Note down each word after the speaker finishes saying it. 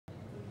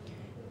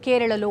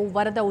కేరళలో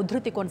వరద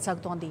ఉధృతి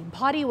కొనసాగుతోంది.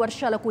 భారీ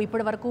వర్షాలకు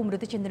ఇప్పటివరకు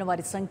మృతి చెందిన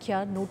వారి సంఖ్య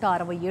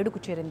 167కు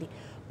చేరింది.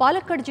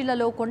 పాలక్కడ్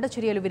జిల్లాలో కొండ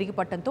చర్యలు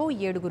విరిగిపడటంతో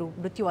 7గురు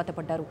మృత్యువాత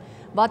పడ్డారు.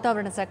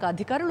 వాతావరణ శాఖ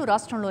అధికారులు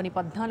రాష్ట్రంలోని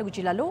 14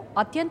 జిల్లాల్లో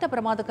అత్యంత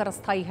ప్రమాదకర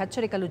స్థాయి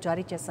హెచ్చరికలు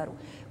జారీ చేశారు.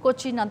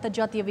 కొచ్చిన్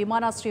అంతర్జాతీయ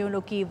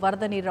విమానాశ్రయంలోకి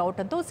వరద నీరు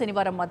రావడంతో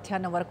శనివారం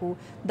మధ్యాహ్నం వరకు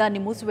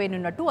దాన్ని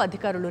మూసివేయనున్నట్టు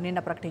అధికారులు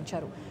నిన్న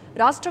ప్రకటించారు.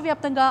 రాష్ట్ర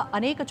వ్యాప్తంగా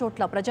అనేక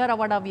చోట్ల ప్రజా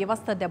రవాణా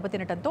వ్యవస్థ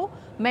దెబ్బతినడంతో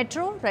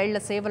మెట్రో, రైళ్ల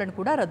సేవలను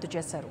కూడా రద్దు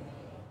చేశారు.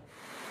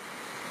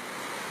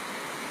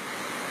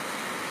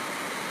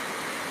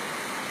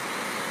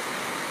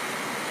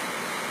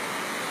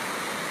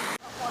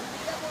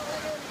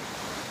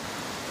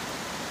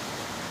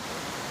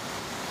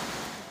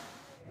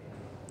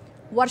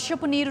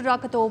 వర్షపు నీరు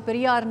రాకతో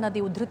పెరియార్ నది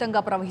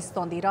ఉధృతంగా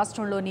ప్రవహిస్తోంది.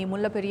 రాష్ట్రంలోని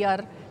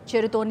ముల్లపెరియార్,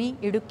 చెరుతోని,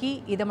 ఇడుక్కి,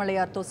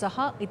 ఇదమళయార్తో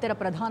సహా ఇతర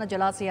ప్రధాన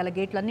జలాశయాల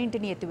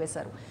గేట్లన్నింటినీ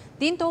ఎత్తివేశారు.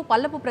 దీంతో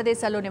పల్లపు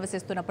ప్రదేశాల్లో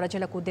నివసిస్తున్న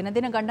ప్రజలకు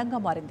దినదిన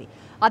గండంగా మారింది.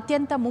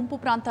 అత్యంత ముంపు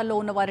ప్రాంతాల్లో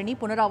ఉన్న వారిని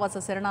పునరావాస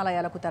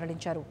శరణాలయాలకు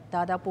తరలించారు.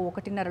 దాదాపు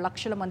 1.5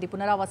 లక్షల మంది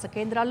పునరావాస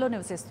కేంద్రాల్లో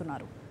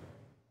నివసిస్తున్నారు.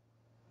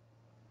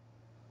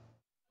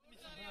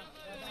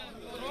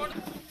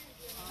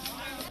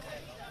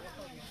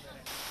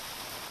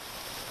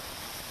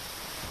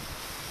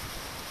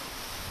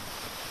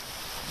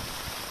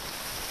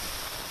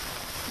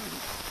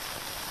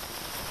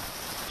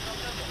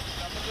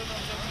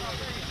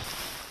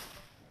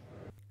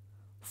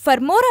 For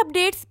more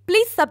updates,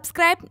 please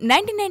subscribe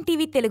 99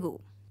 TV Telugu.